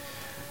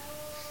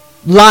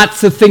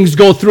Lots of things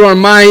go through our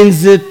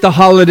minds at the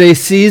holiday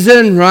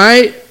season,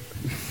 right?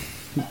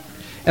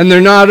 And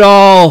they're not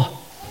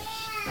all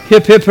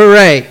hip, hip,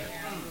 hooray.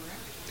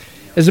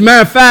 As a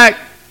matter of fact,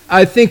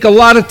 I think a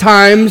lot of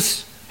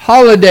times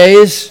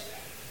holidays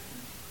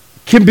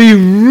can be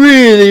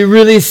really,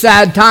 really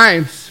sad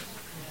times.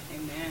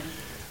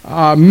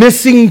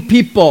 Missing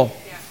people.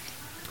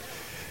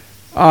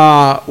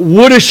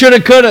 Woulda, shoulda,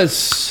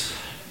 couldas.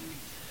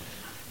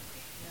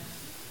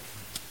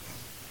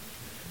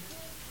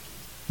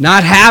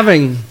 Not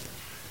having.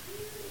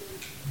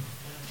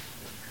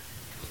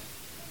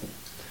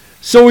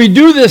 So we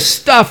do this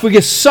stuff, we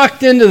get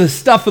sucked into the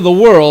stuff of the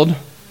world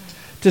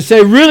to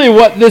say really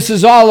what this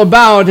is all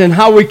about and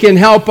how we can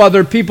help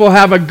other people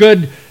have a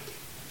good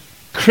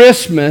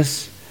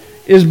Christmas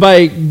is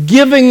by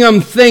giving them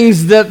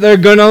things that they're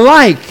going to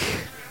like.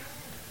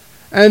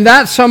 And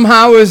that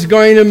somehow is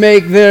going to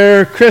make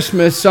their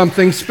Christmas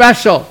something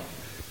special.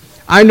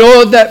 I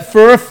know that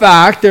for a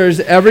fact there's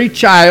every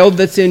child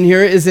that's in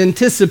here is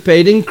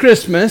anticipating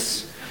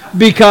Christmas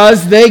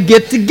because they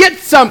get to get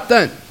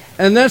something.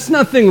 And there's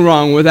nothing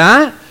wrong with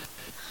that.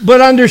 But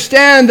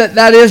understand that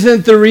that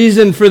isn't the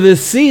reason for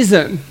this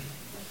season.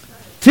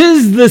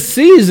 'Tis the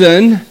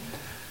season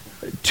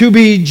to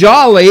be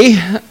jolly,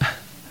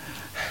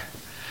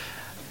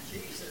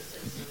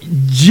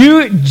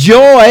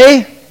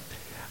 joy.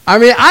 I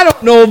mean, I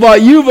don't know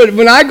about you, but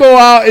when I go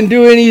out and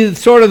do any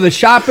sort of the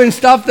shopping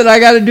stuff that I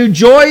got to do,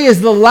 joy is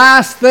the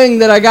last thing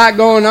that I got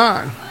going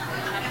on.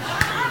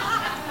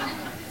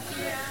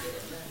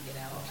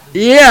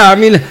 Yeah, I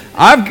mean,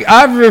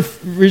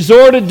 I've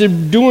resorted to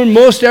doing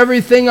most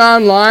everything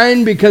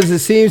online because it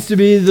seems to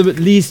be the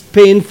least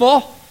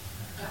painful.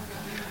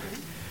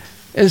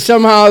 And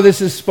somehow this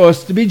is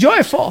supposed to be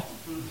joyful.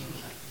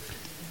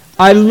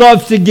 I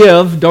love to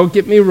give, don't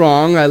get me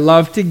wrong, I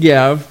love to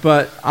give,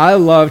 but I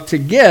love to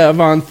give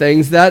on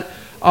things that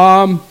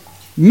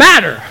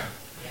matter.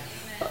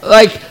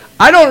 Like,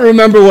 I don't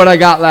remember what I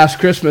got last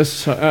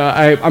Christmas.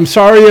 I'm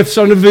sorry if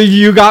some of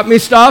you got me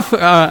stuff.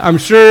 I'm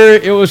sure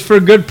it was for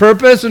good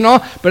purpose and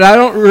all, but I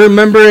don't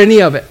remember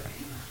any of it.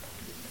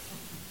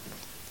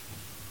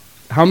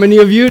 How many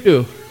of you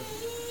do?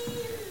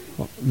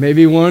 Well,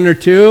 maybe one or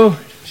two,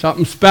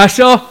 something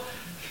special?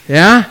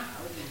 Yeah?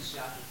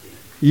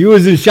 You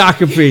was in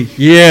Shakopee.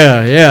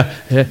 Yeah.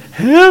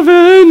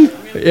 Heaven.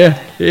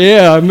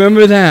 Yeah, I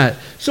remember that.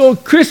 So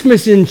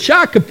Christmas in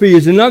Shakopee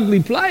is an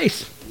ugly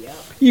place.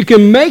 You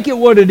can make it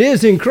what it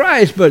is in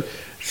Christ, but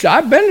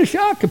I've been to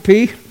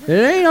Shakopee. It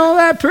ain't all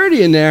that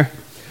pretty in there.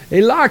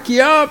 They lock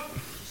you up.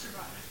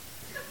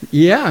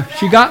 Yeah,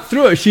 she got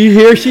through it.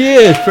 Here she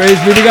is. Praise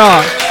be to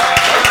God.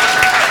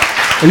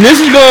 And this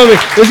is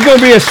going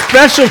to be a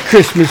special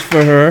Christmas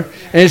for her,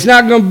 and it's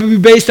not going to be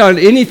based on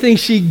anything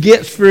she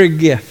gets for a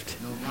gift.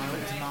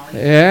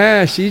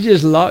 Yeah,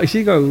 she's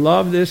going to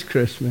love this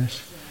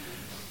Christmas.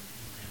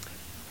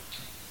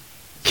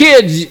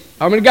 Kids,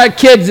 I'm going to got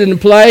kids in the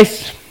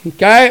place,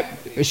 okay?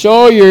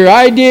 So your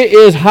idea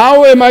is,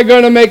 how am I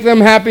going to make them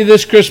happy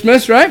this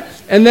Christmas, right?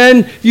 And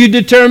then you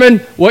determine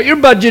what your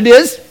budget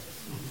is,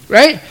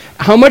 right?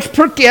 How much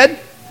per kid?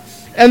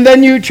 And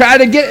then you try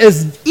to get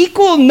as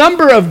equal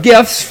number of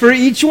gifts for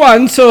each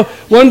one so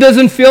one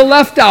doesn't feel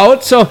left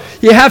out. So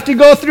you have to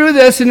go through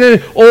this and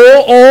then,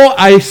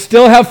 I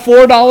still have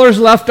 $4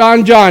 left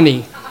on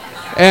Johnny.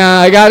 And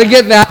I got to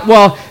get that.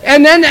 Well,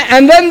 and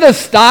then the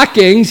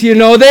stockings,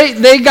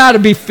 they got to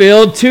be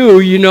filled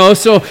too,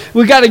 So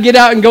we got to get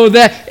out and go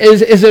that.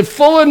 Is it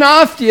full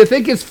enough? Do you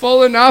think it's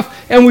full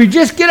enough? And we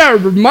just get our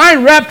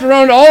mind wrapped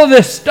around all of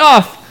this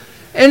stuff.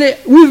 And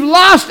we've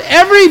lost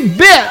every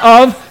bit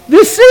of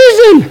this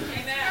season.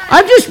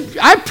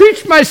 I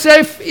preached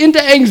myself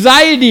into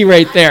anxiety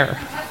right there.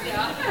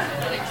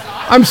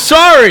 I'm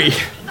sorry.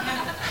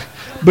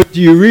 But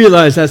do you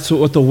realize that's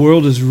what the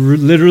world is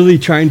literally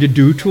trying to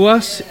do to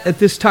us at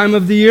this time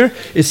of the year?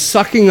 It's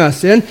sucking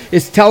us in.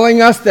 It's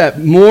telling us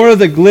that more of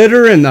the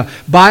glitter and the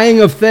buying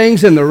of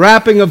things and the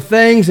wrapping of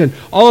things and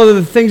all of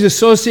the things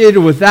associated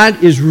with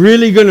that is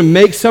really going to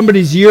make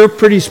somebody's year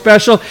pretty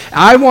special.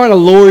 I want to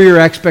lower your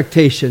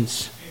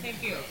expectations.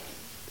 Thank you.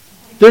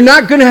 They're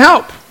not going to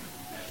help.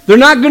 They're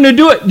not going to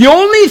do it. The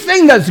only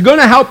thing that's going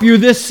to help you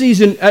this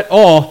season at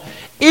all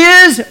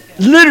is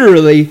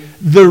literally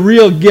the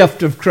real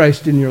gift of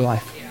Christ in your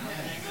life.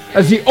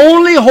 That's the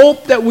only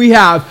hope that we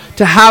have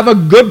to have a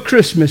good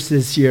Christmas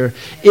this year.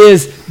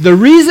 Is the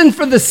reason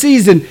for the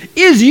season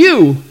is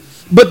you,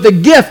 but the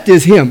gift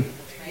is Him.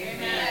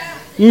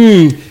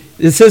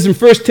 It says in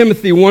 1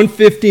 Timothy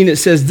 1:15, it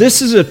says,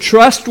 "This is a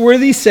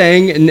trustworthy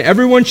saying, and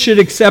everyone should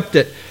accept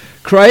it.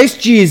 Christ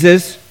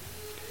Jesus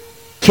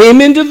came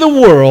into the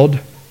world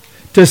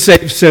to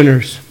save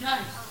sinners."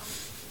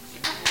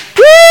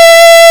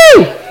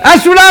 Woo!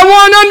 That's what I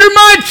want under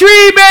my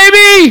tree,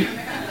 baby.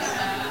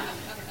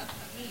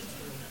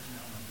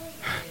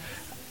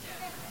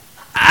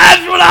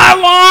 That's what I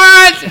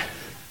want.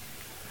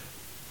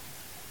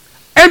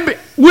 And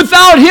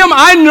without Him,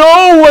 I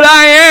know what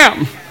I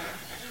am.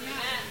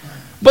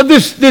 But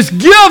this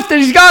gift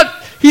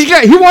that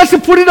He wants to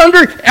put it under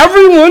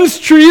everyone's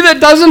tree that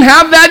doesn't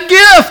have that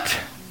gift.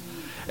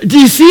 Do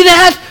you see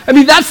that? I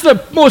mean, that's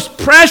the most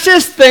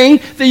precious thing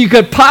that you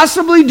could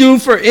possibly do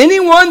for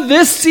anyone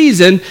this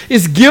season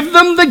is give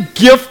them the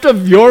gift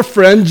of your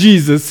friend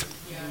Jesus.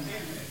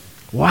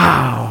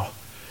 Wow.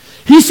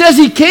 He says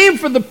he came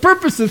for the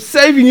purpose of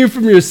saving you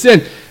from your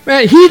sin.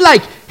 Man,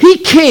 he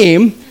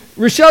came.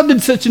 Rochelle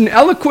did such an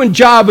eloquent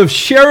job of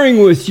sharing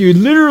with you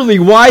literally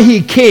why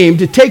he came,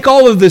 to take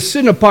all of the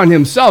sin upon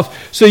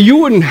himself so you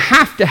wouldn't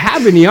have to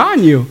have any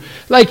on you.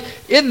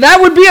 That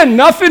would be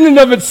enough in and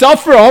of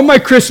itself for all my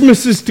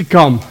Christmases to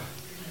come.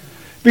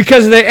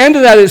 Because at the end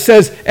of that it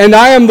says, and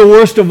I am the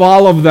worst of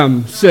all of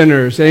them,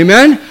 sinners.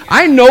 Amen?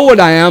 I know what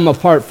I am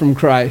apart from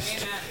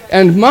Christ.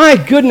 And my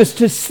goodness,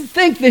 to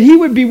think that he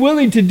would be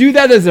willing to do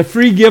that as a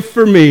free gift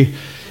for me.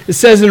 It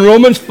says in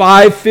Romans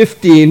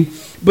 5:15,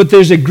 but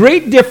there's a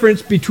great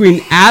difference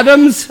between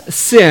Adam's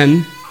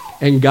sin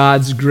and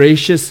God's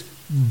gracious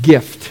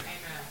gift.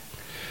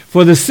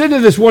 For the sin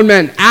of this one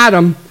man,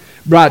 Adam,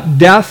 brought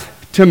death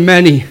to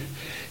many.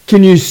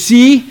 Can you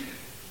see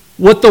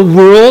what the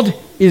world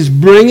is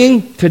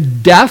bringing to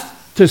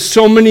death to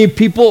so many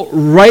people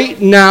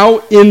right now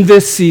in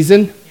this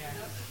season?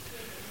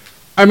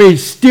 I mean,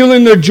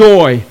 stealing their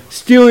joy,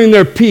 stealing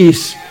their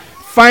peace,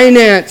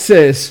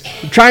 finances,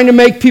 trying to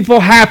make people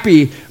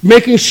happy,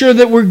 making sure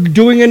that we're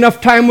doing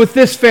enough time with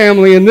this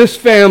family, and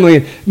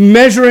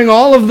measuring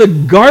all of the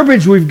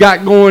garbage we've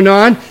got going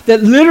on,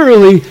 that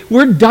literally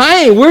we're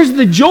dying. Where's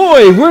the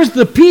joy? Where's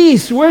the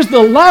peace? Where's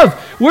the love?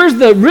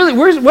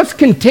 What's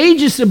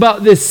contagious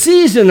about this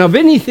season of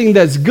anything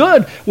that's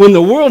good when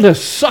the world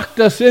has sucked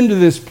us into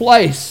this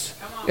place?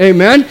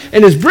 Amen?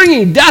 And is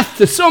bringing death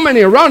to so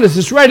many around us.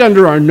 It's right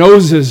under our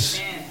noses.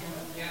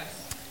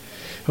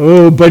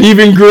 Oh, but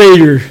even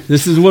greater,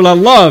 this is what I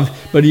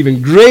love, but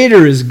even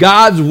greater is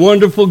God's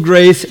wonderful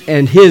grace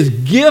and his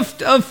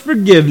gift of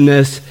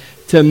forgiveness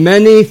to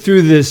many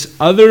through this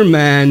other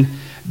man,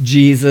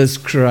 Jesus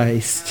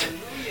Christ.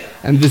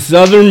 And this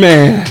other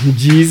man,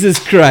 Jesus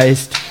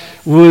Christ,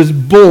 was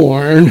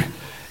born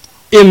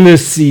in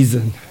this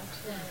season.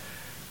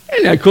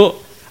 Isn't that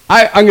cool?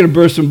 I'm going to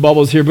burst some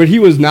bubbles here, but he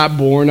was not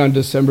born on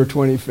December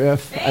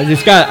 25th. I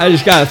just got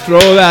to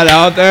throw that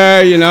out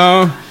there, you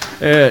know.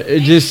 It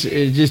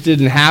just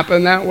didn't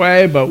happen that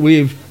way, but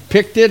we've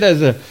picked it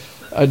as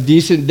a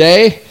decent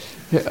day.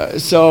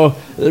 So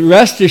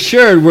rest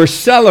assured, we're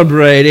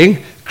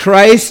celebrating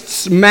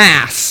Christ's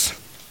Mass.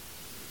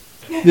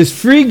 This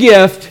free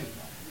gift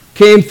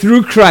came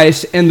through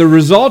Christ, and the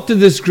result of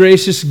this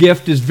gracious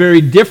gift is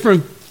very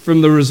different from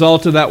the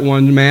result of that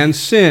one man's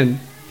sin.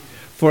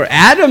 For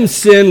Adam's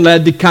sin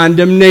led to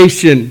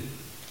condemnation.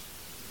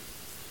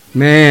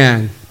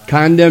 Man,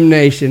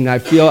 condemnation. I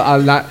feel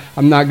I'm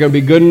not going to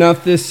be good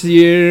enough this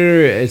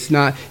year. It's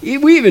not.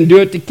 We even do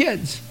it to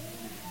kids.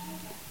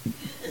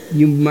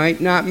 You might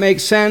not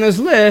make Santa's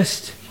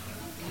list.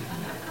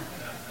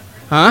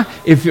 Huh?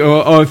 If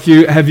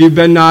you have you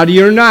been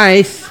naughty or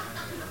nice?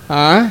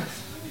 Huh?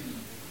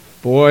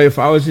 Boy, if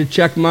I was to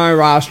check my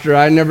roster,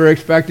 I never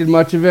expected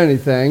much of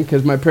anything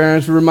because my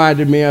parents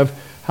reminded me of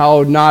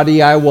how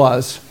naughty I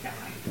was.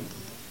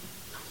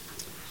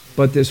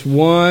 But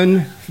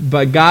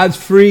God's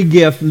free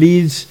gift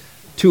leads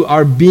to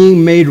our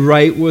being made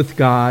right with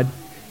God,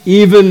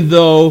 even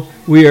though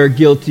we are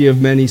guilty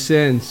of many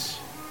sins.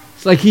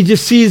 It's like he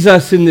just sees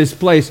us in this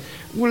place.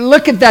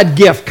 Look at that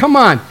gift. Come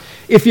on.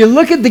 If you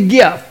look at the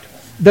gift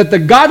that the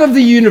God of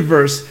the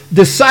universe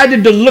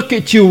decided to look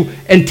at you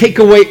and take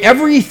away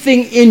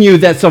everything in you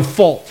that's a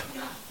fault.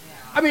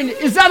 I mean,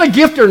 is that a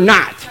gift or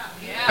not?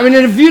 I mean,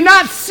 if you're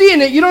not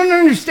seeing it, you don't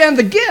understand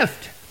the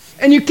gift.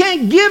 And you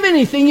can't give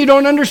anything you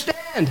don't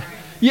understand.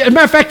 As a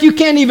matter of fact, you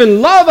can't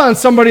even love on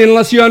somebody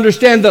unless you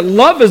understand that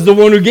love is the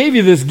one who gave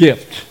you this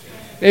gift.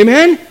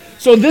 Amen?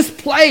 So this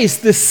place,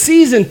 this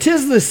season,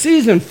 'tis the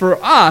season for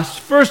us,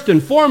 first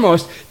and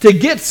foremost, to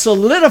get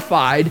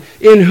solidified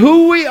in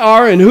who we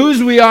are and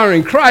whose we are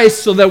in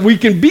Christ so that we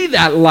can be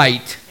that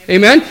light.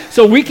 Amen?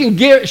 So we can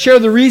share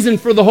the reason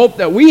for the hope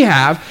that we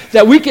have,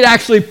 that we could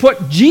actually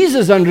put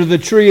Jesus under the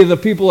tree of the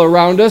people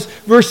around us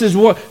versus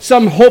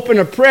some hope and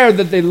a prayer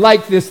that they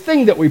like this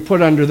thing that we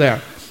put under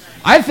there.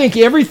 I think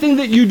everything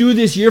that you do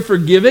this year for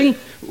giving,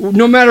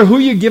 no matter who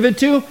you give it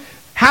to,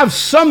 have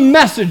some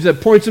message that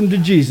points them to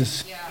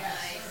Jesus.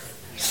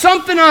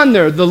 Something on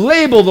there, the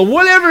label, the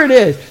whatever it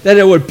is, that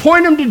it would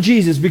point them to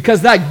Jesus,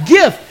 because that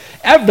gift,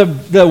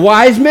 the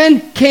wise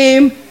men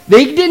came,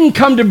 they didn't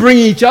come to bring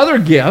each other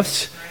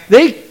gifts.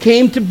 They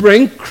came to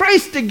bring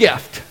Christ a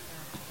gift.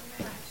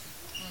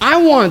 I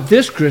want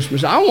this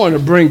Christmas, I want to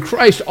bring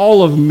Christ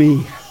all of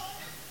me.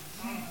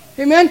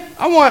 Amen?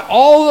 I want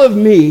all of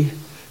me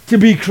to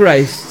be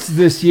Christ's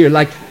this year.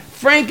 Like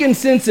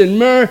frankincense and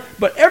myrrh,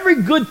 but every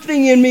good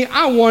thing in me,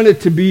 I want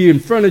it to be in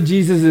front of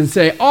Jesus and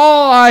say,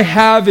 all I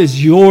have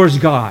is yours,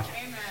 God.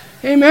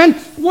 Amen?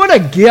 What a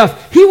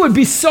gift. He would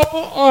be so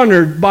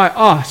honored by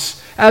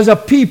us as a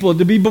people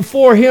to be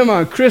before him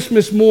on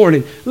Christmas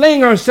morning,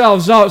 laying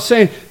ourselves out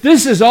saying,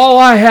 this is all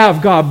I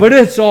have, God, but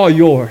it's all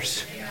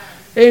yours.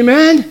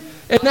 Amen?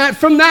 And that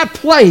from that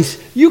place,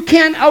 you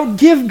can't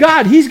outgive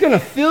God. He's going to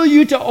fill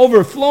you to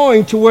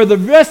overflowing to where the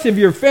rest of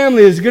your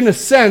family is going to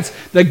sense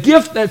the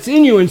gift that's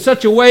in you in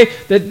such a way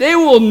that they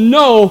will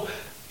know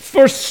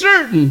for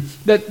certain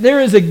that there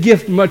is a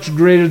gift much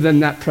greater than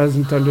that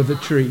present under the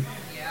tree.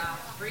 Yeah,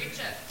 preach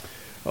it.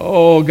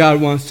 Oh,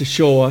 God wants to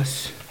show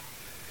us.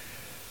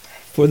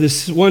 For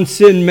this one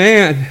sin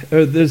man,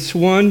 or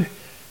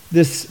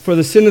for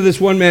the sin of this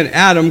one man,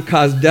 Adam,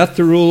 caused death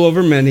to rule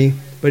over many.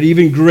 But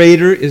even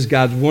greater is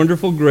God's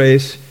wonderful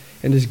grace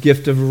and his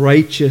gift of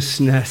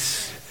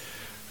righteousness.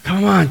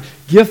 Come on,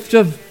 gift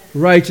of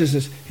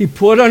righteousness. He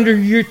put under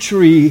your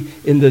tree,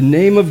 in the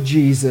name of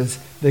Jesus,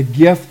 the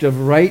gift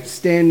of right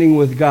standing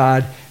with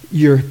God.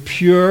 You're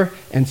pure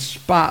and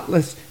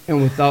spotless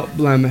and without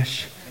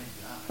blemish.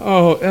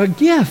 Oh, a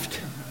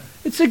gift.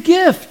 It's a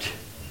gift.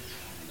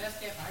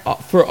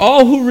 For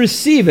all who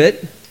receive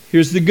it,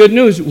 here's the good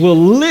news, will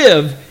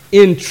live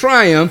in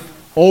triumph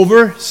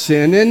over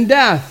sin and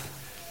death.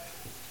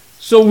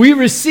 So we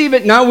receive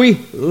it, now we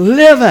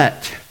live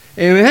it.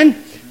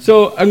 Amen?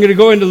 So I'm going to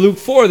go into Luke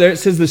 4 there. It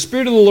says, the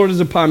Spirit of the Lord is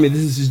upon me.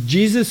 This is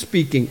Jesus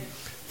speaking.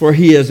 For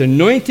he has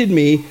anointed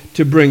me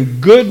to bring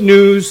good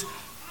news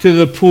to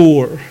the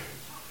poor.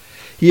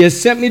 He has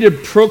sent me to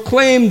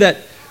proclaim that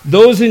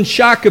those in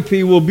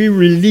Shakopee will be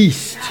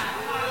released.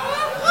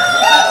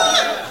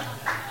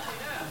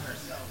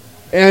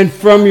 And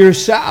from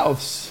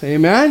yourselves.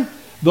 Amen?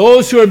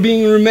 Those who are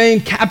being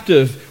remained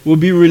captive will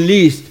be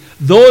released.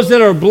 Those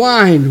that are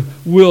blind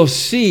will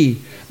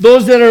see.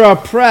 Those that are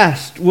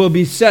oppressed will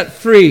be set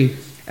free.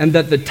 And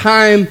that the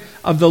time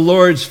of the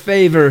Lord's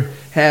favor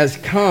has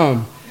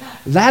come.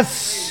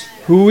 That's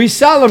who we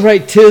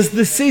celebrate. 'Tis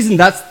the season.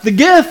 That's the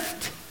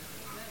gift.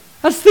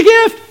 That's the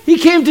gift. He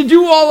came to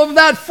do all of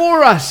that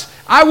for us.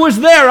 I was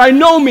there. I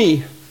know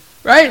me.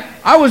 Right?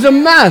 I was a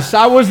mess.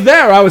 I was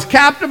there. I was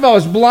captive. I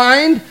was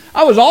blind.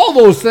 I was all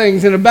those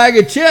things in a bag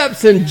of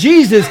chips. And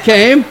Jesus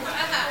came.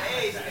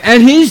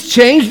 And he's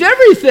changed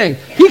everything.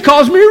 He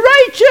calls me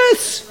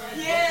righteous.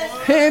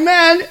 Yes.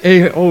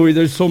 Amen. Oh,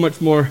 there's so much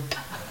more.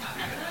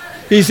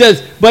 He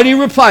says, but he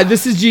replied,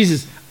 this is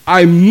Jesus,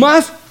 I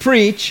must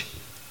preach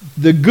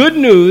the good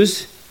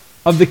news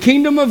of the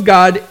kingdom of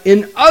God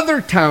in other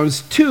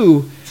towns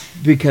too,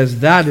 because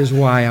that is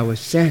why I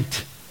was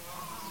sent.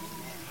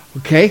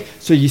 Okay?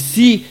 So you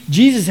see,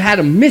 Jesus had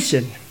a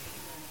mission.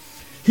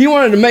 He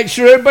wanted to make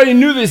sure everybody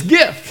knew this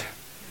gift.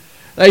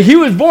 Like he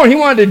was born, he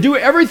wanted to do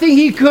everything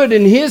he could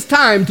in his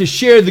time to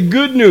share the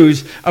good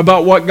news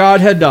about what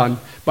God had done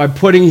by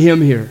putting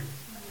him here.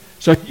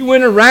 So he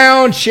went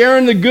around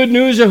sharing the good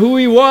news of who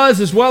he was,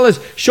 as well as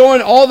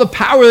showing all the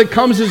power that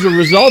comes as a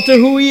result of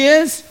who he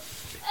is.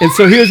 And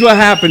so here's what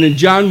happened in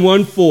John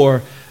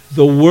 1:4.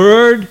 The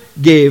Word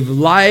gave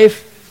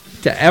life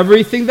to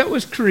everything that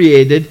was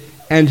created,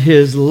 and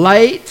his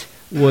life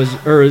was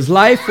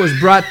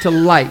brought to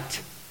light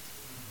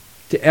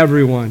to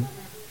everyone.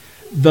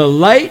 The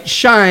light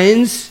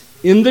shines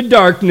in the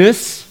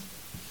darkness,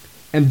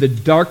 and the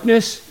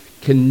darkness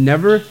can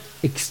never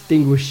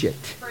extinguish it.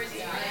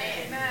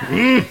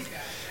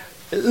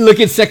 Look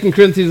at 2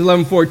 Corinthians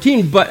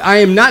 11:14. But I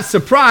am not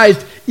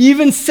surprised.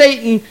 Even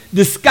Satan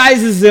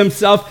disguises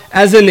himself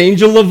as an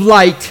angel of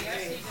light.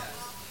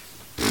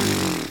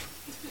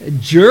 A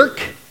jerk.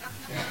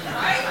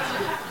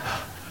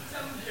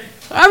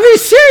 I mean,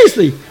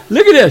 seriously,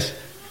 look at this.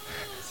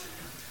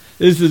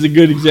 This is a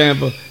good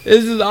example.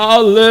 This is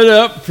all lit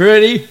up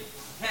pretty.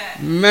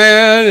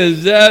 Man,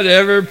 is that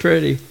ever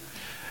pretty.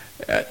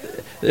 It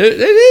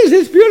is.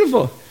 It's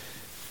beautiful.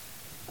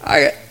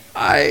 I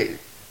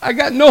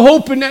got no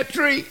hope in that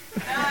tree.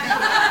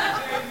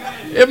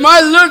 It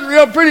might look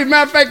real pretty.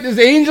 Matter of fact, this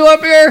angel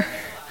up here.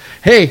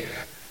 Hey,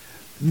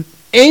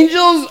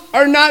 angels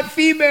are not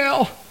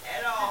female.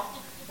 At all.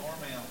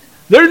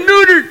 They're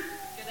neutered.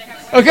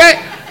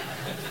 Okay?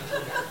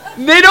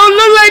 They don't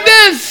look like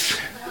this.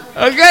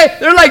 Okay?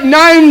 They're like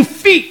 9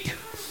 feet.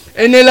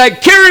 And they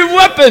like carry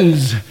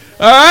weapons.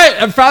 All right?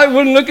 I probably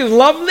wouldn't look as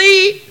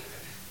lovely.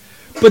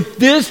 But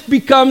this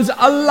becomes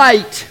a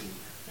light.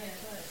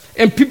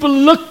 And people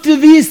look to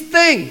these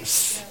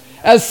things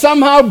as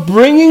somehow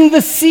bringing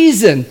the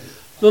season.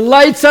 The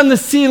lights on the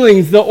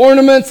ceilings, the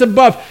ornaments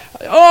above.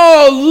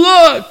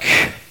 Oh, look.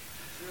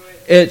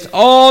 It's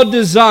all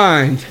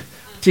designed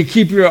to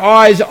keep your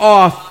eyes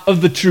off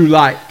of the true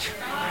light.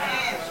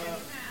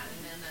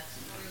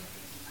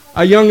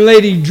 A young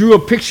lady drew a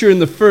picture in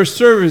the first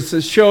service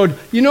that showed,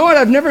 you know what,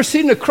 I've never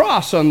seen a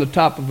cross on the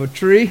top of a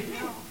tree.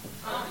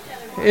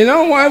 You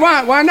know, why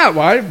not?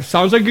 Why? It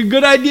sounds like a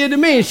good idea to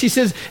me. And she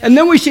says, and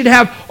then we should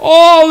have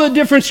all the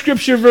different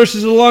scripture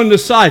verses along the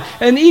side.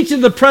 And each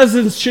of the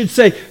presidents should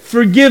say,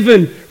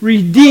 forgiven,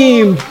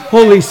 redeemed,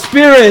 Holy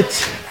Spirit.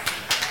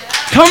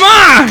 Come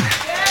on!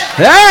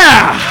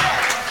 Yeah!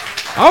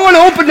 I want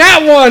to open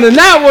that one and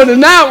that one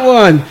and that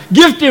one.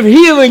 Gift of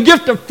healing,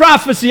 gift of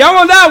prophecy. I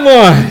want that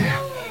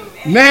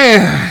one.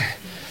 Man.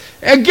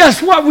 And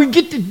guess what? We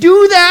get to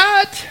do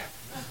that.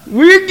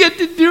 We get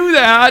to do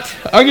that.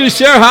 I'm going to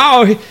share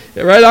how.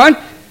 Right on.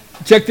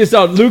 Check this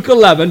out. Luke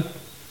 11.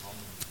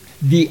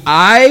 The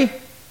eye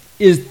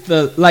is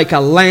like a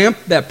lamp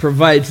that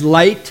provides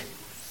light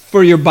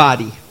for your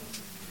body.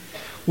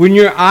 When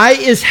your eye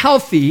is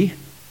healthy,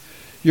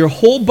 your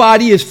whole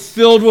body is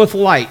filled with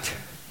light.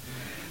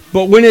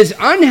 But when it's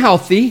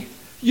unhealthy,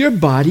 your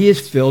body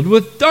is filled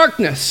with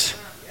darkness.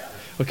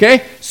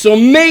 Okay? So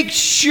make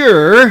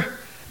sure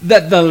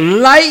that the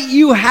light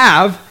you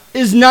have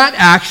is not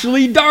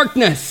actually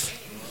darkness.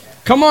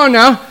 Come on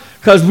now,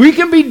 because we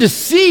can be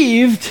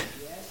deceived,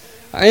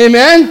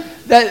 amen,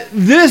 that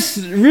this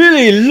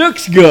really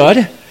looks good,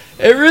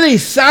 it really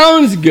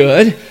sounds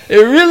good, it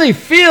really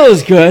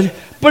feels good,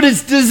 but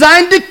it's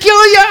designed to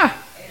kill you.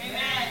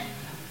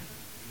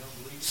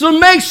 So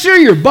make sure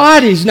your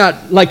body's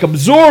not like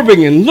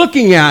absorbing and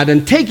looking at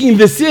and taking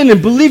this in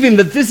and believing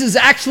that this is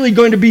actually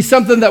going to be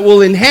something that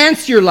will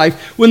enhance your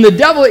life when the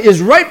devil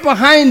is right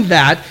behind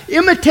that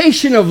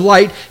imitation of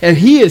light, and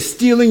he is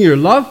stealing your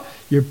love,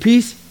 your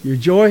peace, your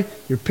joy,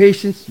 your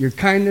patience, your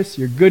kindness,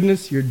 your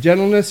goodness, your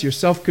gentleness, your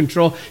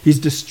self-control. He's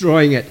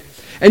destroying it.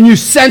 And you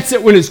sense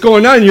it when it's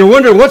going on, and you're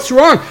wondering, what's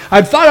wrong?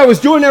 I thought I was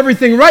doing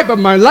everything right, but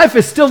my life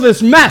is still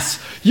this mess.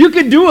 You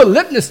could do a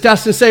litmus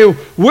test and say,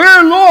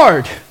 where,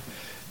 Lord,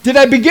 did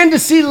I begin to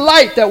see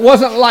light that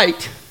wasn't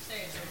light?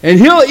 And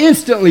he'll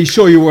instantly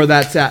show you where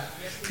that's at.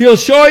 He'll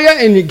show you,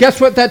 and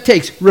guess what that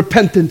takes?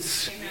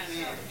 Repentance.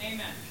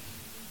 Amen.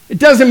 It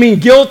doesn't mean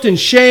guilt and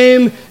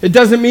shame. It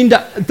doesn't mean to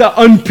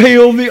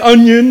unpeel the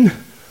onion.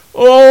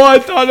 Oh, I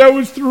thought I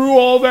was through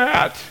all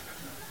that.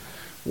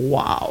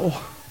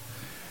 Wow.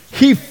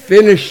 He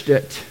finished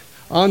it.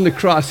 On the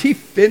cross, he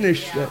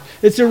finished it.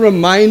 It's a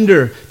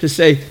reminder to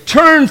say,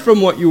 turn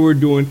from what you were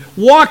doing,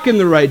 walk in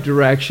the right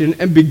direction,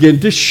 and begin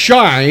to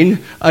shine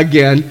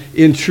again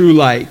in true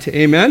light.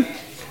 Amen?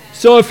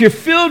 So if you're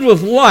filled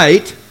with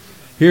light,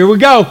 here we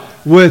go,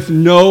 with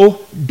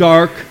no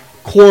dark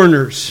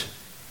corners.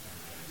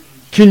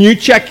 Can you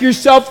check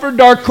yourself for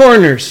dark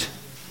corners?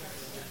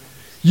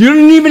 You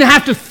don't even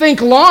have to think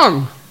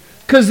long,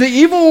 because the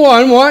evil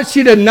one wants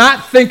you to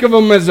not think of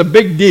them as a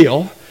big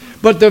deal.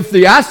 But if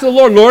you ask the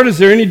Lord, Lord, is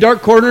there any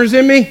dark corners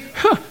in me?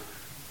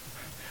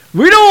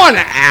 We don't want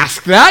to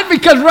ask that,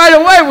 because right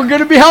away we're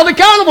going to be held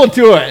accountable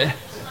to it.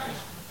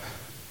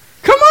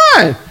 Come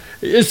on.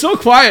 It's so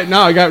quiet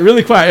now. I got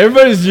really quiet.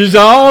 Everybody's just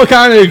all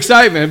kind of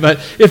excitement. But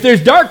if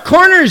there's dark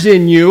corners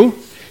in you,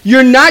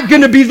 you're not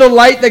going to be the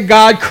light that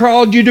God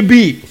called you to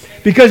be,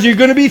 because you're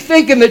going to be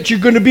thinking that you're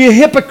going to be a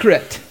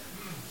hypocrite.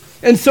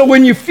 And so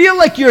when you feel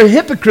like you're a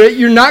hypocrite,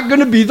 you're not going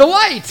to be the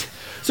light.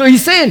 So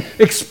he's saying,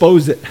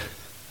 expose it.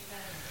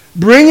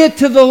 Bring it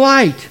to the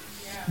light.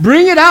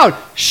 Bring it out.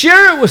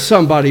 Share it with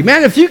somebody.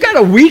 Man, if you got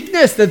a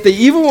weakness that the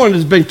evil one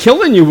has been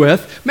killing you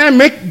with, man,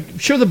 make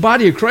sure the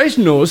body of Christ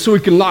knows so we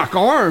can lock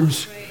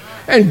arms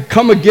and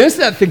come against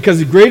that thing,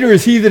 because greater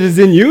is he that is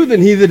in you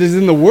than he that is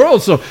in the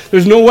world. So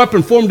there's no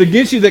weapon formed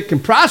against you that can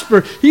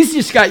prosper. He's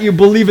just got you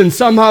believing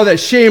somehow that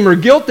shame or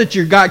guilt that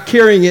you got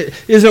carrying it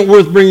isn't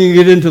worth bringing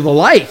it into the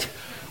light.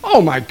 Oh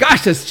my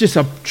gosh, that's just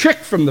a trick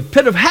from the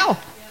pit of hell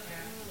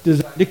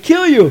designed to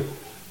kill you.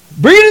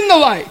 Bring it in the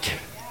light.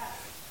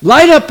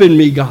 Light up in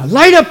me, God.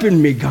 Light up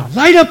in me, God.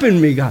 Light up in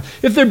me, God.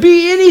 If there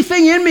be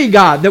anything in me,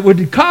 God, that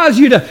would cause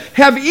you to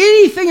have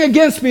anything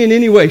against me in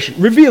any way,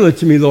 reveal it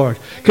to me, Lord.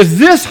 Because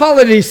this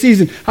holiday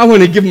season, I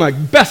want to give my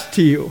best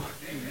to you.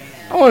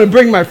 I want to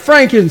bring my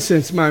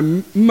frankincense, my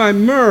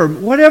myrrh,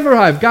 whatever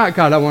I've got,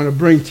 God, I want to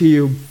bring to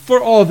you for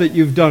all that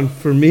you've done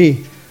for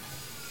me.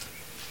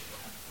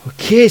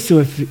 Okay, so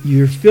if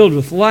you're filled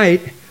with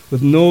light,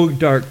 with no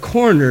dark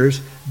corners,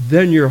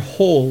 then your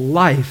whole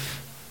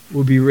life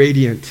will be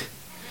radiant,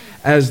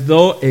 as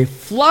though a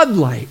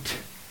floodlight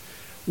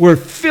were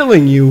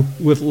filling you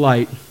with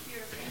light.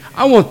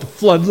 I want the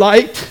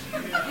floodlight.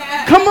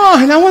 Come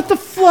on, I want the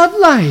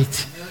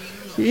floodlight.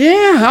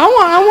 Yeah,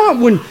 I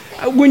want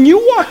when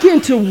you walk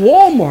into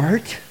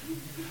Walmart,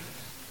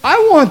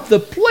 I want the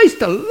place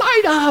to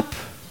light up.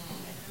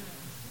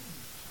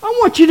 I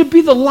want you to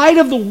be the light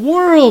of the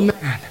world,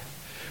 man.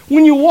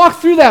 When you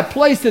walk through that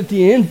place, that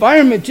the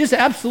environment just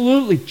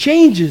absolutely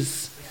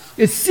changes.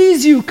 It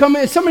sees you come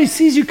in. Somebody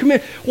sees you come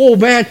in. Oh,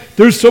 man,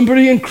 there's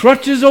somebody in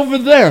crutches over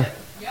there.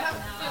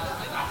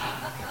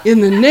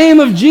 In the name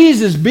of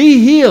Jesus, be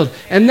healed.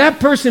 And that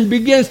person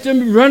begins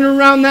to run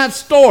around that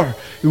store.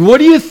 What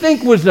do you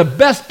think was the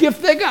best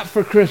gift they got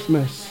for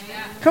Christmas?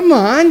 Come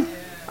on.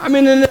 I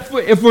mean, and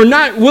if we're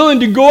not willing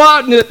to go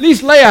out and at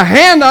least lay a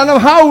hand on them,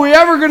 how are we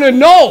ever going to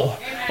know?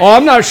 Oh,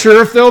 I'm not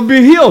sure if they'll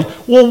be healed.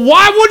 Well,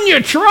 why wouldn't you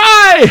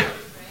try?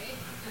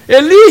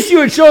 At least you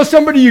would show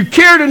somebody you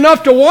cared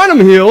enough to want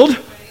them healed.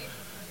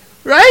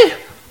 Right?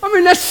 I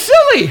mean, that's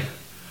silly.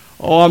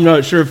 Oh, I'm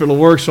not sure if it'll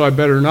work, so I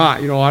better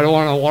not. You know, I don't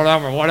want to,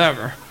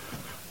 whatever.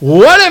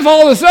 What if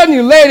all of a sudden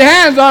you laid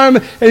hands on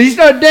him and he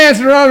started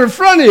dancing around in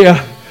front of you?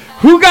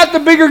 Who got the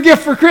bigger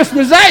gift for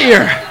Christmas that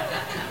year?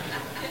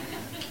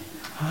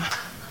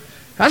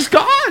 That's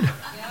God.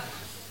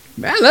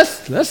 Man,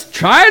 let's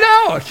try it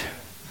out.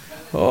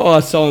 Oh,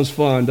 that sounds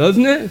fun,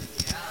 doesn't it?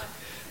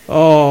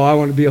 Oh, I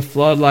want to be a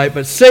floodlight.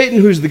 But Satan,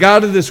 who's the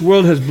god of this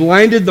world, has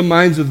blinded the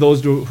minds of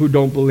those who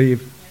don't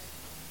believe.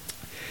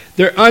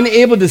 They're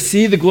unable to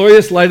see the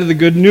glorious light of the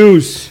good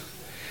news.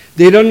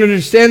 They don't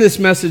understand this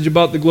message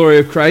about the glory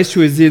of Christ,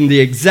 who is in the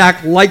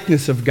exact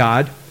likeness of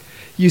God.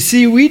 You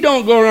see, we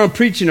don't go around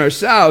preaching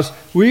ourselves.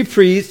 We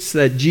preach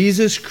that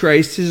Jesus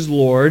Christ is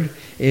Lord,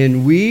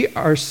 and we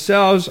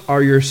ourselves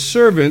are your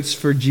servants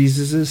for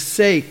Jesus'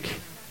 sake.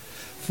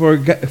 For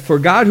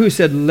God, who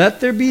said, "Let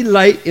there be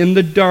light," in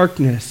the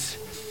darkness,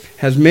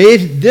 has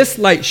made this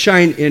light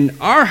shine in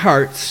our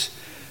hearts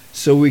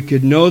so we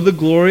could know the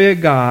glory of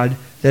God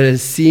that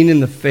is seen in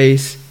the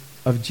face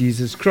of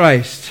Jesus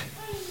Christ.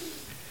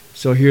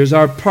 So here's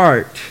our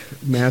part.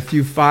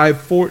 Matthew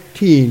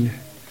 5:14.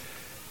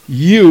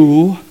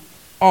 You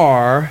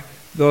are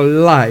the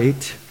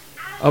light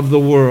of the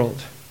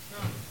world.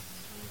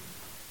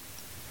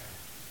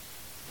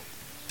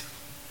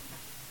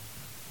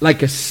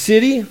 Like a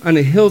city on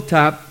a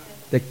hilltop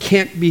that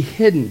can't be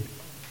hidden.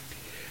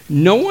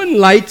 No one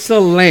lights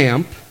a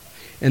lamp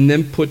and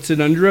then puts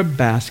it under a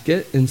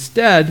basket.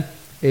 Instead,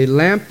 a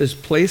lamp is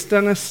placed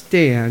on a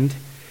stand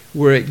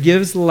where it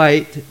gives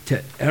light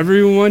to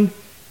everyone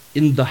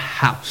in the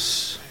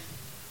house.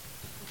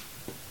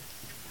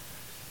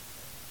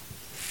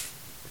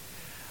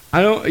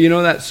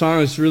 That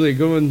song is really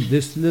going,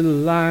 "This little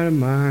light of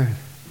mine."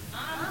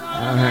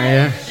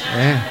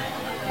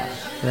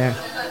 Yeah.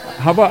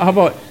 How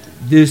about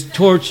 "This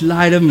torch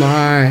light of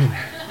mine"?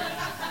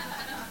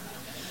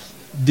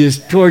 This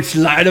torch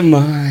light of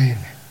mine,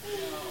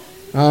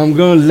 I'm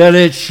going to let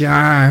it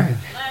shine.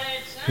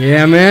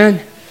 Yeah, man.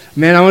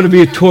 Man, I want to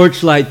be a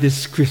torchlight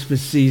this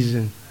Christmas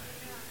season.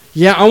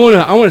 Yeah, I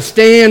want to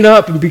stand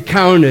up and be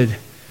counted.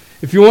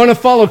 If you want to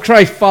follow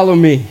Christ, follow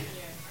me.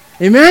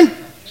 Amen?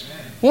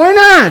 Why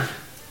not?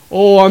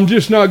 Oh, I'm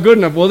just not good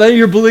enough. Well, then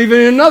you're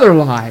believing in another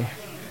lie.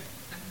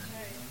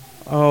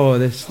 Oh,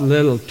 this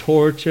little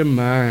torch of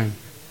mine.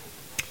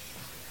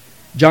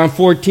 John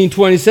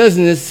 14:20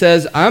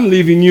 says, "I'm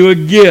leaving you a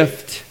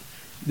gift."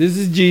 This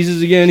is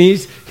Jesus again.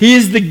 He's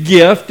the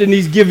gift, and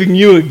he's giving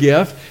you a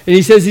gift. And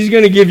he says he's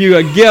going to give you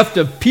a gift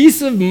of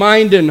peace of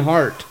mind and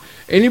heart.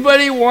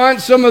 Anybody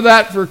want some of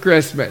that for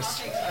Christmas?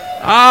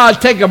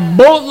 Take a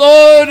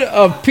boatload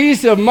of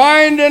peace of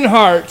mind and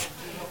heart.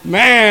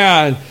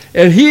 Man,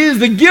 and he is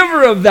the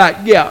giver of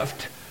that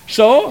gift.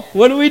 So,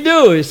 what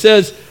do? It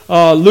says,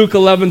 Luke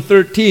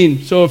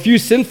 11:13. "So if you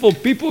sinful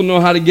people know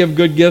how to give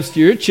good gifts to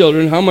your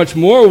children, how much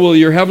more will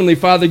your heavenly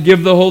Father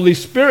give the Holy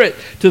Spirit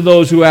to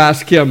those who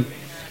ask him?"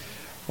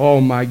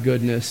 Oh my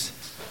goodness.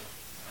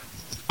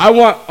 I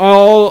want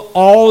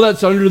all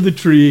that's under the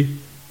tree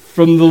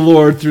from the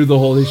Lord through the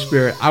Holy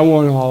Spirit. I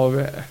want all of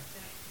it.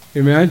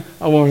 Amen?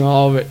 I want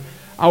all of it.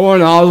 I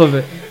want all of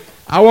it.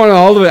 I want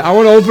all of it. I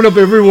want to open up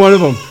every one of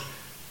them.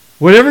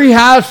 Whatever he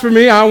has for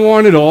me, I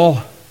want it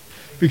all.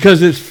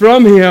 Because it's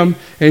from him,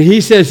 and he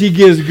says he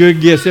gives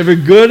good gifts. Every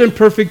good and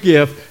perfect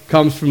gift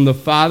comes from the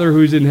Father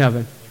who's in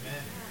heaven.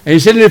 And he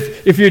said,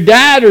 if your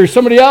dad or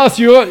somebody else,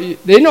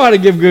 they know how to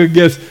give good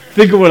gifts,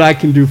 think of what I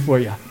can do for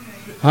you.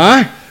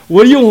 Huh?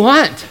 What do you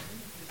want?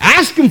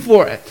 Ask him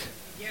for it.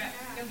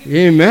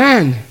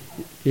 Amen.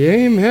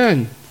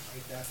 Amen.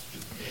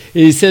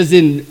 And he says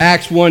in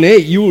Acts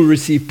 1:8, "You will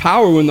receive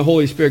power when the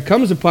Holy Spirit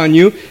comes upon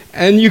you,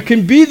 and you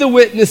can be the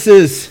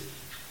witnesses.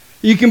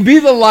 You can be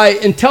the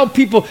light and tell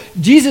people."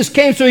 Jesus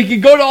came so he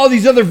could go to all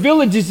these other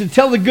villages and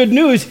tell the good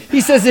news.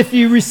 He says if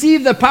you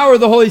receive the power of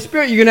the Holy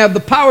Spirit, you're going to have the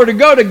power to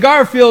go to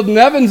Garfield and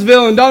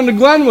Evansville and down to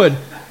Glenwood.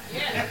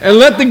 And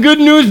let the good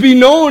news be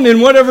known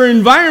in whatever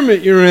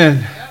environment you're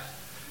in.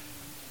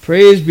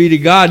 Praise be to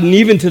God, and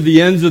even to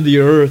the ends of the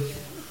earth.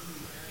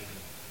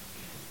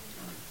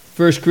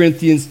 1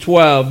 Corinthians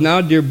 12.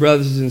 "Now, dear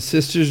brothers and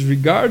sisters,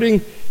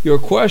 regarding your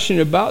question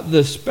about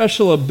the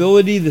special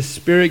ability the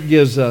Spirit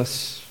gives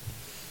us,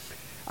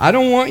 I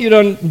don't want you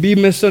to be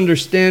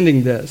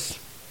misunderstanding this.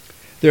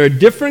 There are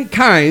different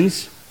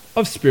kinds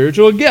of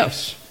spiritual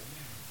gifts,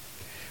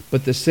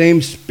 but the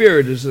same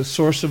Spirit is the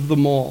source of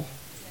them all.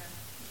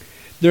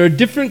 There are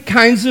different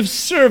kinds of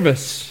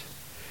service,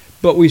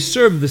 but we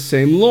serve the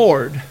same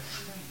Lord.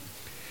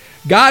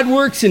 God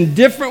works in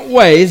different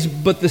ways,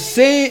 but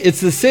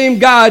it's the same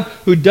God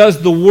who does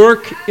the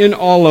work in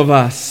all of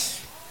us."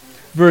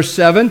 Verse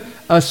 7,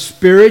 "A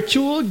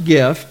spiritual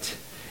gift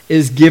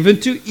is given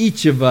to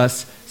each of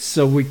us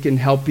so we can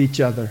help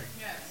each other."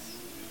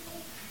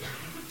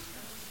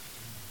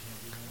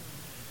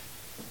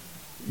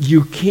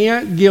 You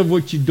can't give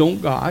what you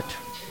don't got.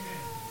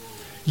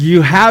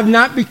 You have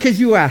not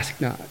because you ask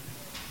not.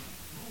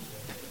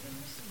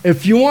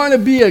 If you want to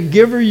be a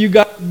giver, you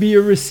got to be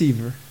a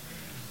receiver.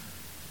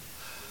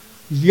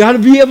 You got to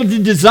be able to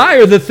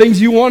desire the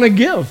things you want to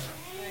give.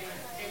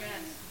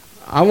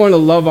 I want to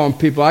love on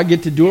people. I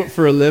get to do it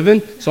for a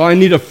living, so I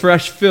need a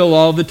fresh fill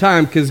all the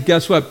time because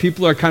guess what?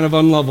 People are kind of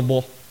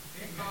unlovable.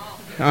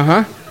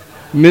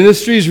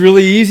 Ministry is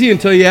really easy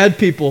until you add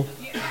people.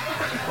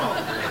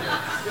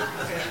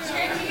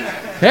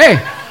 Hey,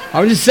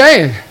 I'm just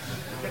saying.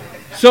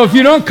 So if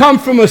you don't come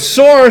from a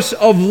source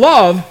of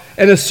love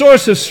and a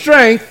source of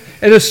strength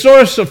and a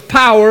source of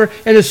power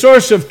and a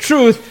source of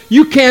truth,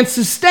 you can't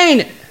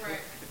sustain it.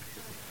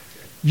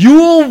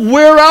 You'll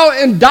wear out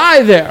and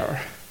die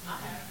there.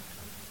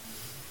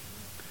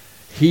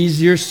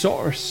 He's your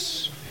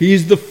source.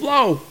 He's the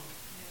flow.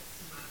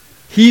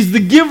 He's the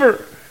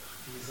giver.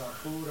 He's our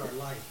food, our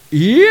life.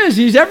 He is.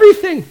 He's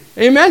everything.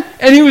 Amen?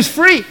 And he was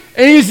free.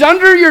 And he's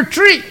under your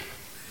tree.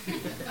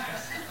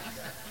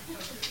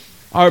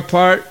 Our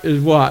part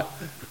is what?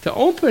 To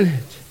open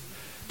it.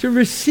 To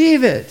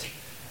receive it.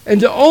 And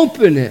to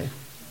open it.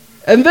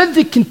 And then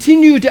to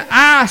continue to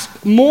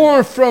ask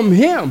more from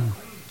him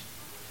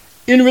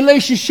in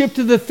relationship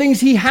to the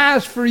things he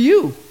has for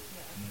you.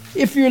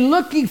 If you're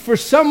looking for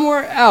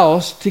somewhere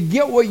else to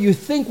get what you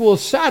think will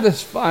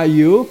satisfy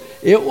you,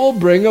 it will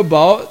bring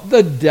about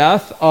the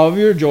death of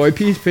your joy,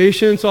 peace,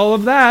 patience, all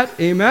of that.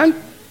 Amen?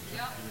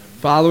 Yep.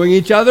 Following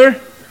each other?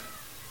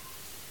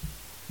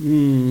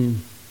 2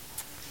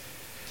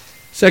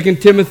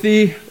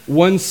 Timothy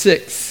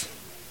 1:6.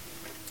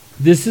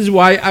 This is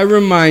why I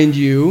remind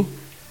you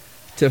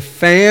to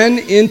fan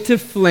into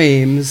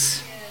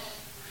flames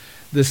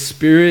the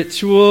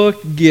spiritual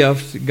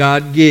gift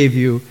God gave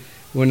you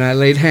when I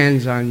laid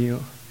hands on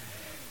you.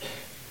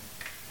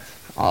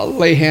 I'll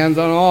lay hands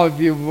on all of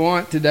you if you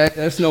want today.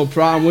 That's no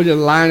problem. We'll just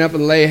line up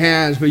and lay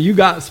hands. But you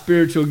got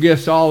spiritual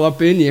gifts all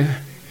up in you.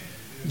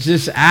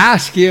 Just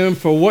ask him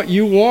for what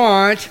you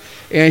want,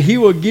 and he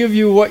will give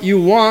you what you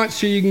want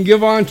so you can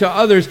give on to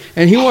others.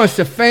 And he wants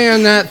to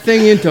fan that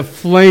thing into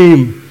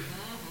flame.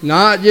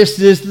 Not just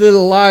this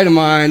little light of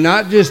mine,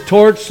 not just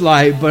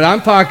torchlight, but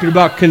I'm talking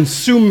about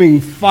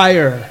consuming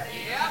fire.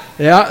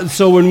 Yeah,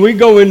 so when we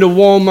go into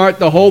Walmart,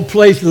 the whole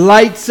place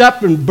lights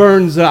up and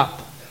burns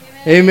up.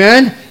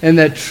 Amen? And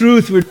that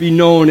truth would be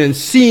known and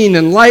seen,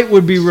 and light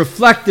would be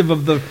reflective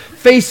of the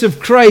face of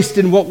Christ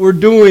in what we're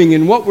doing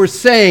and what we're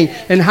saying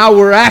and how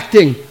we're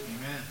acting.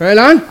 Right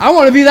on? I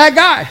want to be that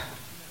guy.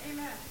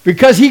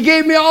 Because he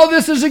gave me all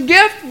this as a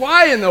gift?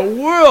 Why in the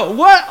world?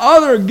 What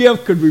other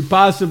gift could we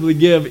possibly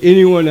give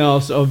anyone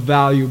else of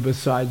value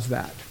besides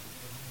that?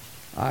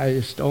 I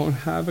just don't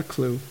have a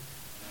clue.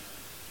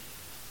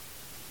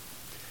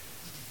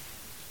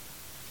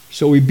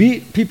 So we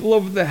beat people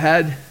over the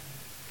head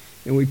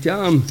and we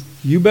tell them,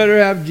 you better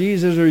have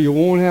Jesus or you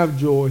won't have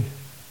joy.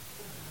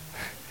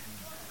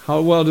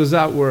 How well does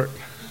that work?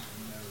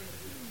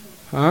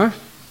 Huh?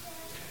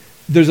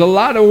 There's a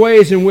lot of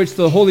ways in which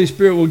the Holy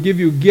Spirit will give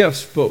you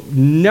gifts, but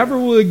never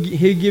will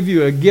he give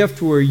you a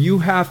gift where you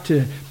have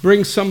to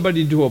bring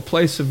somebody to a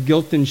place of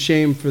guilt and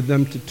shame for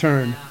them to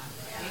turn.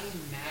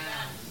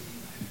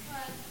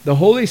 The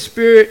Holy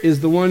Spirit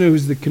is the one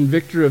who's the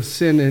convictor of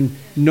sin, and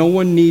no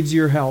one needs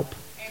your help.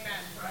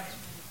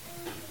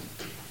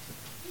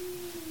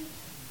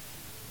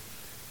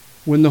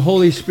 When the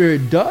Holy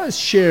Spirit does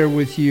share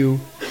with you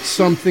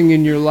something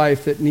in your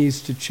life that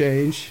needs to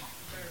change,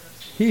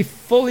 he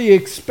fully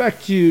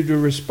expects you to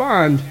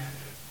respond,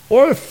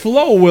 or the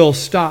flow will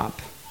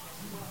stop.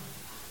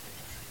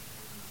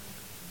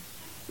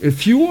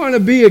 If you want to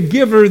be a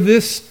giver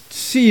this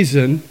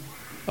season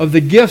of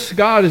the gifts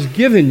God has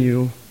given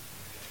you,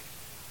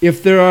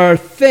 if there are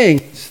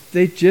things,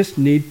 they just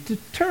need to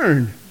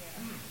turn.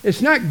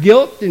 It's not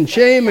guilt and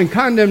shame and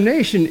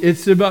condemnation.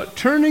 It's about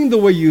turning the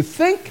way you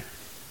think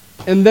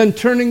and then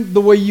turning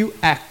the way you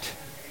act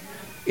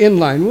in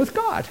line with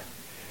God.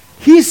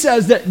 He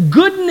says that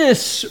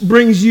goodness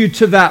brings you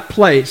to that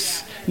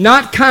place,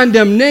 not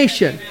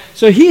condemnation.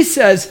 So he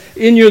says,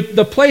 in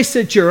the place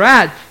that you're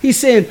at, he's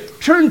saying,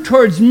 turn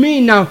towards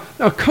me now.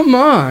 Now come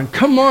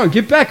on,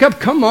 get back up,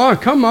 come on.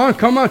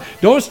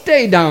 Don't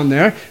stay down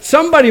there.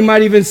 Somebody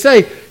might even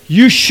say,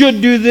 you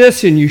should do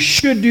this and you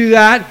should do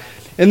that,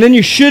 and then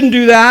you shouldn't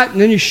do that, and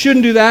then you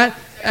shouldn't do that.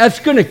 That's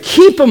going to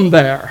keep them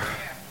there.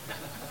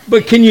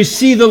 But can you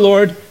see the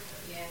Lord?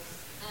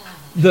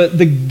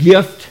 The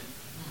gift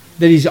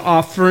that he's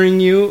offering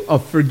you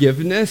of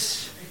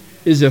forgiveness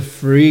is a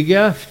free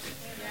gift.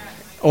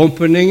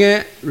 Opening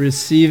it,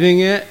 receiving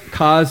it,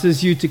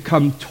 causes you to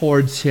come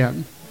towards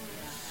him.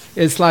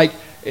 It's like,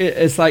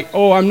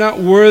 oh, I'm not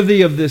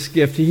worthy of this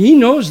gift. He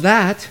knows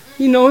that.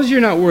 He knows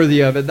you're not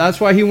worthy of it. That's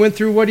why he went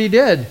through what he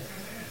did.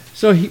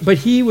 But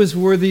he was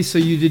worthy, so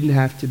you didn't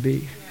have to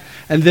be.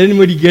 And then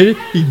when he get it,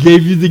 he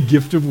gave you the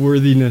gift of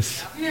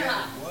worthiness.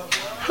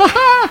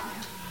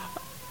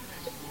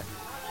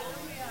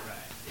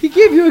 He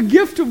gave you a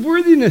gift of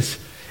worthiness.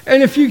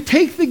 And if you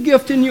take the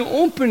gift and you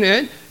open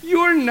it,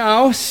 you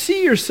now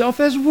see yourself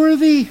as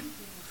worthy.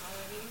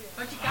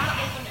 But you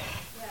gotta open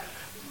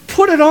it.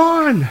 Put it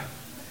on.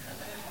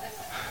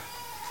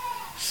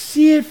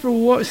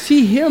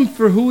 See him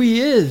for who he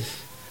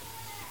is.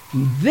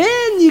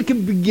 Then you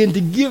can begin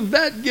to give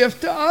that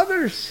gift to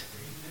others.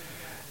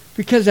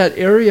 Because that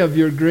area of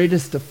your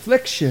greatest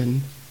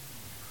affliction,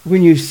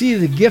 when you see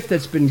the gift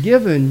that's been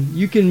given,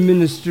 you can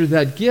minister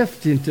that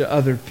gift into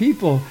other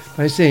people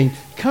by saying,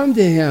 come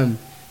to him.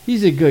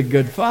 He's a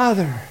good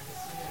Father.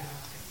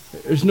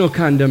 There's no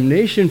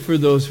condemnation for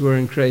those who are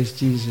in Christ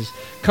Jesus.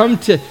 Come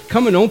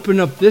and open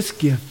up this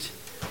gift.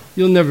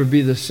 You'll never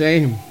be the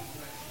same.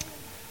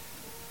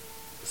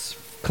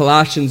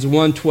 Colossians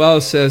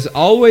 1:12 says,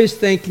 always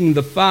thanking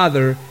the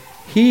Father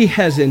He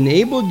has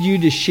enabled you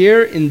to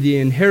share in the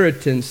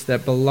inheritance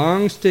that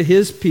belongs to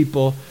his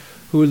people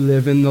who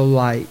live in the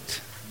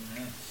light.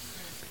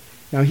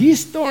 Now,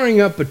 he's storing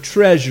up a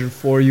treasure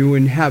for you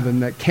in heaven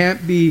that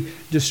can't be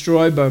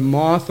destroyed by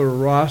moth or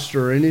rust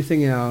or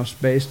anything else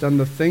based on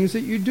the things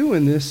that you do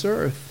in this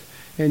earth.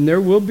 And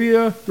there will be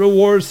a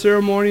reward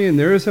ceremony, and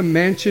there is a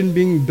mansion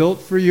being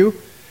built for you.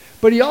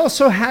 But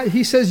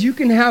he says you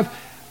can have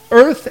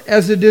earth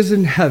as it is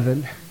in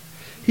heaven.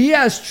 He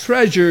has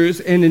treasures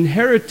and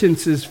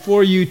inheritances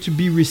for you to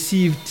be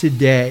received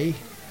today.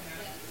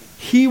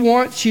 He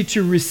wants you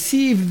to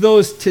receive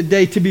those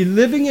today, to be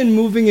living and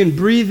moving and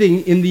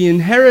breathing in the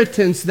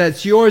inheritance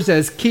that's yours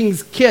as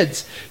king's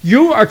kids.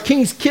 You are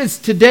king's kids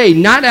today,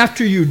 not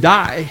after you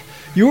die.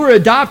 You were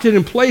adopted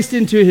and placed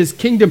into his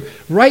kingdom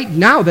right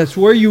now. That's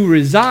where you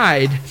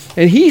reside.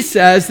 And he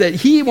says that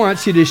he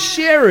wants you to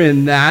share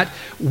in that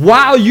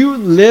while you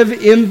live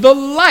in the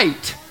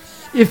light.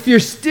 If you're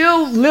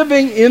still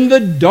living in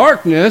the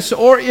darkness,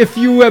 or if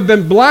you have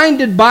been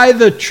blinded by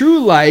the true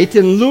light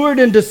and lured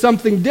into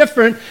something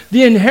different,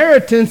 the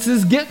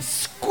inheritances get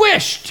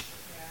squished.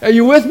 Are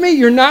you with me?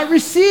 You're not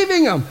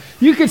receiving them.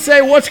 You could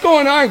say, what's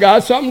going on,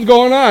 God? Something's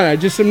going on. I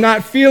just am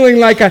not feeling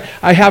like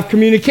I have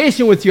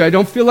communication with you. I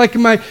don't feel like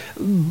my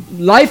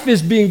life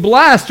is being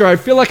blessed, or I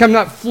feel like I'm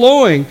not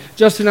flowing.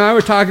 Justin and I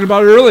were talking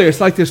about it earlier.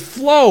 It's like this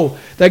flow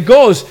that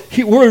goes.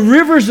 We're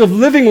rivers of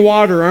living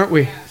water, aren't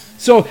we?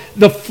 So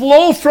the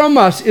flow from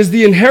us is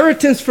the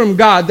inheritance from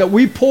God that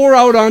we pour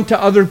out onto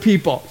other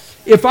people.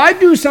 If I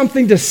do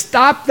something to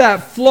stop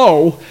that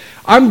flow,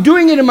 I'm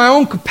doing it in my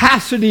own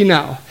capacity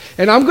now.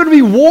 And I'm going to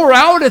be wore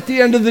out at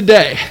the end of the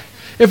day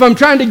if I'm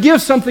trying to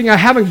give something I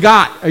haven't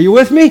got. Are you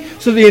with me?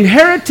 So the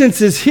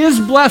inheritance is his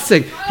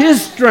blessing,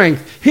 his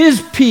strength,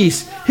 his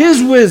peace,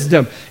 his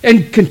wisdom,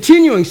 and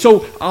continuing.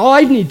 So all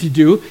I need to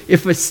do,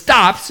 if it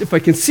stops, if I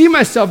can see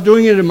myself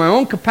doing it in my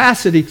own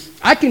capacity,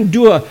 I can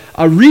do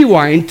a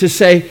rewind to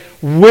say,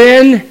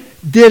 when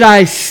did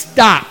I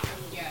stop?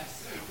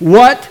 Yes.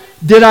 What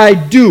did I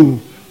do?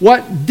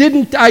 What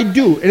didn't I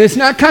do? And it's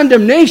not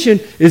condemnation,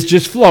 it's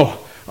just flow.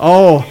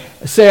 Oh,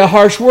 say a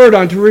harsh word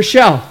onto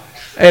Rochelle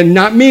and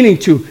not meaning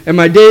to, and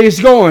my day is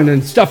going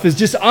and stuff is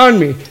just on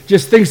me.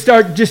 Just things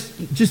start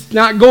just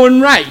not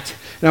going right.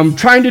 And I'm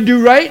trying to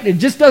do right, and it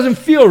just doesn't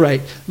feel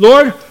right.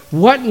 Lord,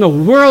 what in the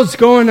world's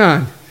going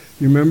on?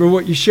 You remember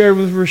what you shared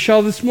with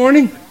Rochelle this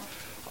morning?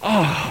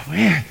 Oh,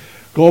 man.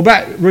 Go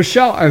back.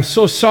 Rochelle, I'm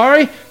so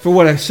sorry for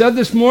what I said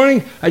this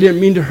morning. I didn't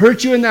mean to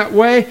hurt you in that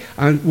way.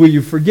 Will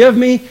you forgive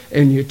me?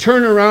 And you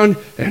turn around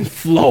and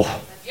flow.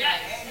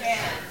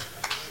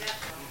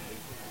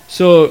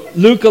 So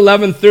Luke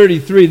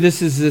 11:33,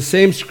 this is the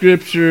same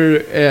scripture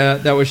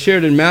that was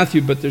shared in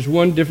Matthew, but there's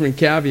one different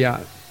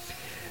caveat.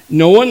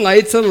 No one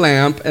lights a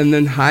lamp and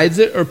then hides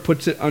it or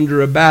puts it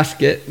under a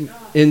basket.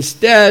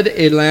 Instead,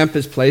 a lamp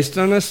is placed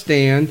on a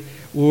stand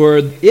where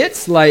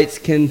its lights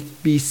can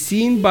be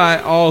seen by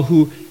all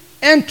who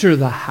enter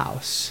the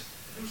house.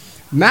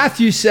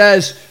 Matthew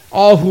says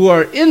all who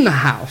are in the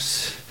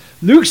house.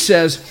 Luke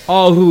says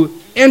all who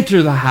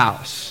enter the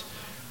house.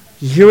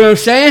 You hear what I'm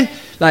saying?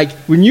 Like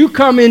when you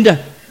come into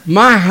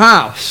my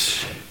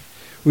house,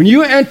 when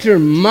you enter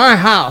my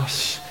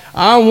house,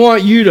 I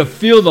want you to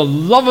feel the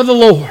love of the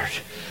Lord.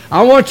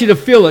 I want you to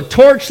feel a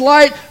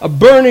torchlight, a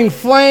burning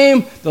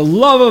flame, the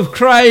love of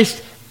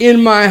Christ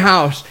in my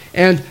house.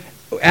 And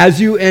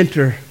as you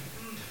enter,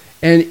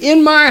 and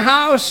in my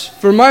house,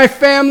 for my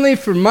family,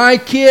 for my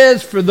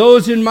kids, for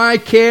those in my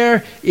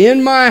care,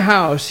 in my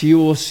house, you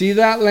will see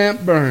that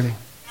lamp burning.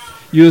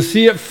 You'll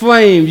see it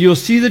flame. You'll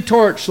see the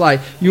torchlight.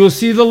 You will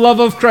see the love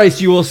of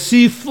Christ. You will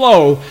see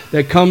flow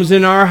that comes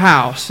in our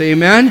house.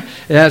 Amen? And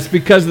that's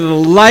because of the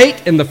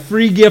light and the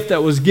free gift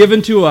that was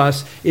given to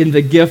us in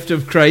the gift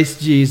of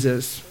Christ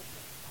Jesus.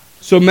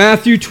 So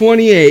Matthew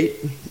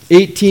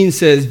 28:18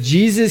 says,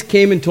 Jesus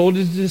came and told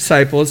his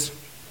disciples,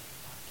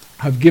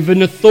 I've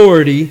given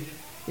authority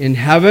in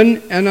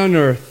heaven and on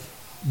earth.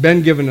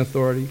 Been given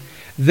authority.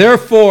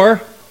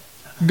 Therefore,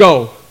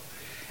 go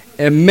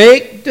and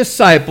make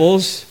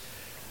disciples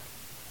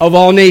of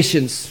all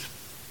nations,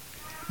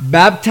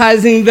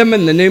 baptizing them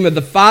in the name of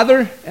the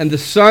Father and the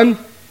Son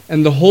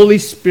and the Holy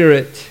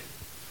Spirit.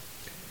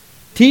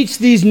 Teach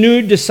these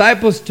new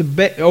disciples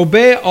to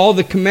obey all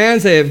the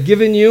commands I have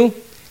given you,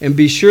 and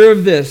be sure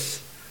of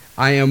this,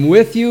 I am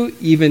with you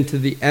even to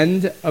the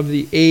end of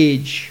the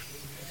age.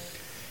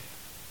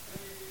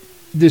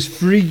 This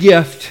free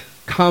gift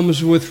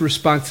comes with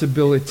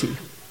responsibility.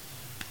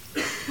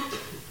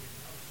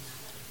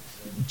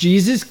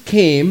 Jesus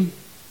came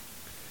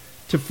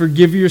to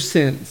forgive your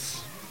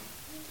sins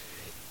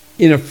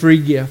in a free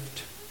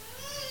gift.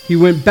 He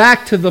went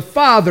back to the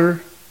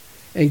Father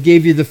and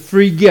gave you the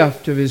free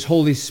gift of his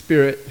Holy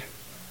Spirit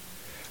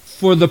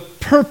for the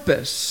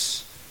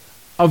purpose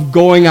of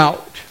going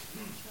out.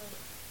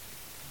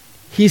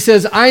 He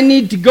says, I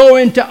need to go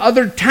into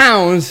other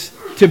towns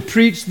to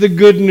preach the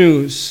good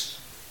news.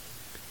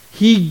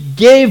 He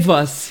gave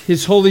us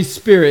his Holy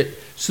Spirit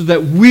so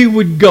that we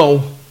would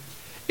go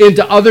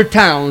into other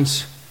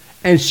towns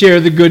and share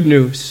the good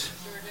news.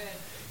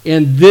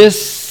 And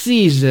this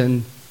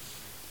season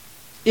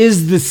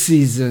is the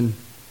season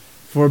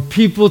for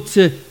people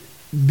to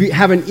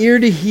have an ear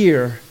to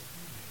hear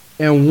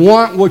and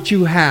want what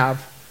you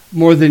have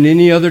more than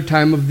any other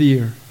time of the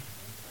year.